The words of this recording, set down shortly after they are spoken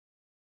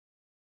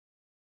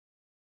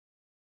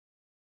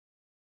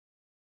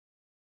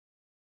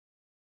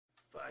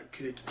If I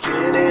could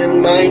get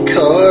in my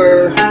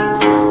car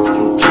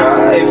and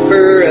drive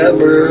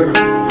forever,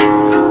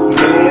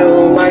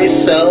 mail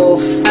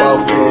myself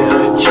off in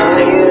a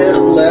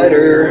giant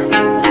letter,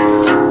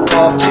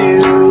 off to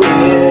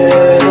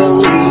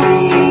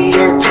Italy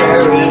or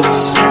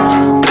Paris,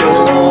 go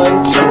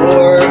on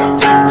tour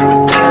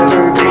with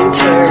Evergreen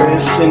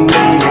Terrace, and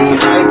maybe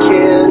I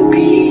can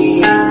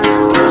be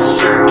a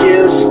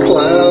circus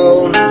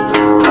clown.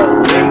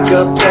 I'll wake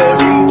up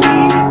every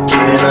week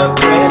in a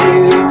brand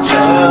new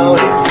town.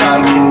 If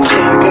I can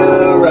take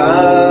a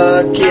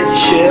rocket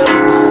ship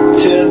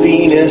to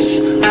Venus,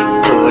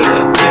 put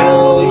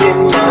 1,000,000,000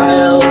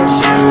 miles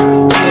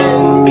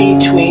in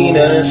between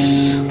us.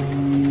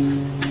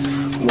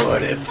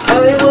 What if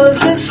I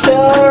was a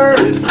star?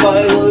 If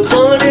I was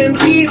on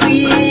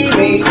MTV,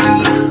 maybe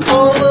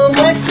all of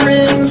my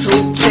friends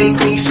would take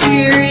me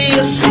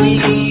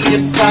seriously.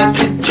 If I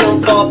could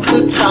jump off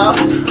the top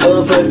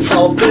of a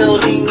tall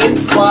building and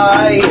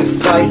fly,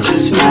 if I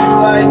just knew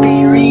I'd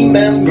be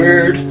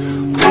remembered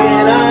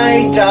when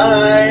I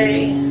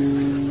die.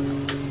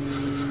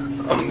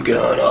 I'm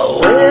gonna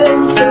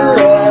live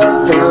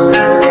forever,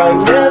 I'm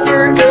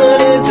never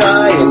gonna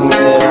die, and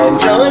when I'm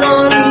done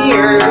on the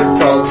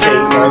earth, I'll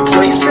take my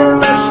place in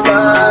the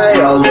sky.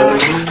 I'll look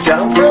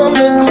down from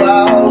the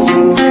clouds,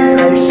 and when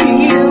I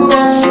see you,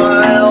 I'll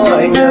smile.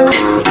 I know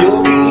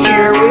you'll be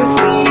here with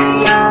me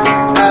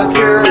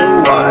after a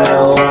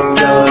while. I'm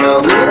gonna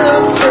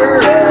live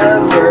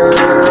forever,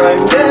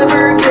 I'm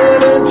never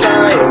gonna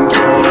die, I'm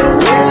gonna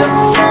live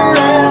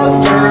forever.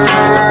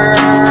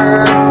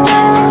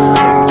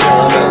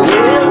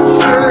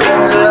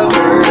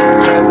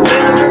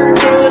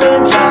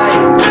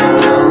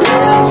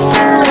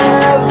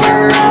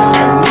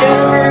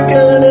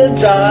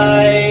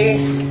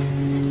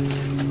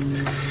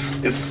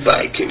 If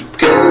I could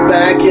go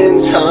back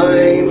in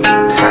time,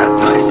 have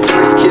my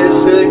first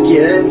kiss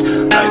again,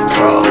 I'd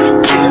probably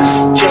kiss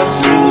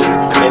just me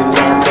and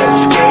not that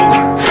skank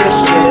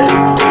Kristen.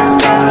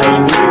 If I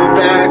knew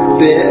back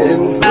then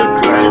what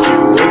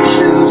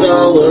graduation's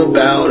all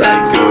about,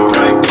 I'd go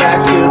right back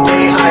to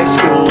Bay High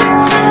School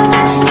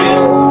and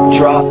still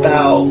drop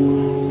out.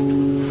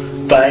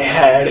 If I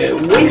hadn't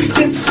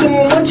wasted so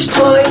much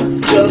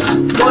time just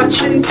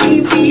watching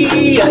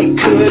TV, I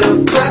could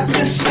have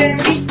practiced and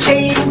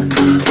became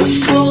a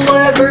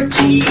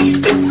celebrity.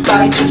 If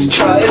I just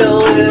tried a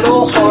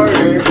little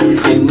harder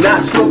and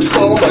not smoke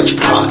so much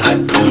pot,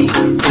 I'd be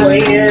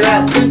playing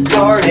at the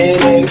Garden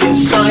and get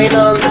signed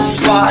on the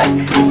spot.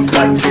 If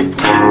I could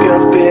wake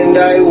up and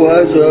I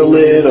was a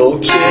little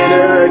kid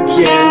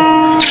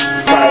again,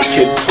 if I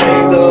could play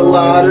the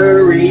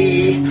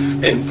lottery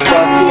and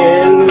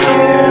fucking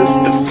win,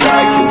 if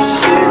I can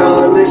sit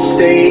on this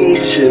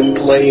stage and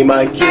play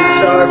my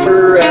guitar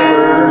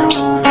forever,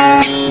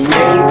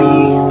 maybe,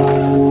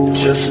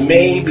 just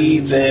maybe,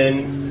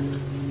 then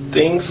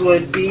things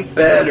would be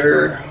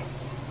better.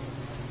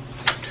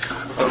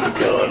 I'm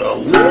gonna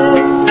live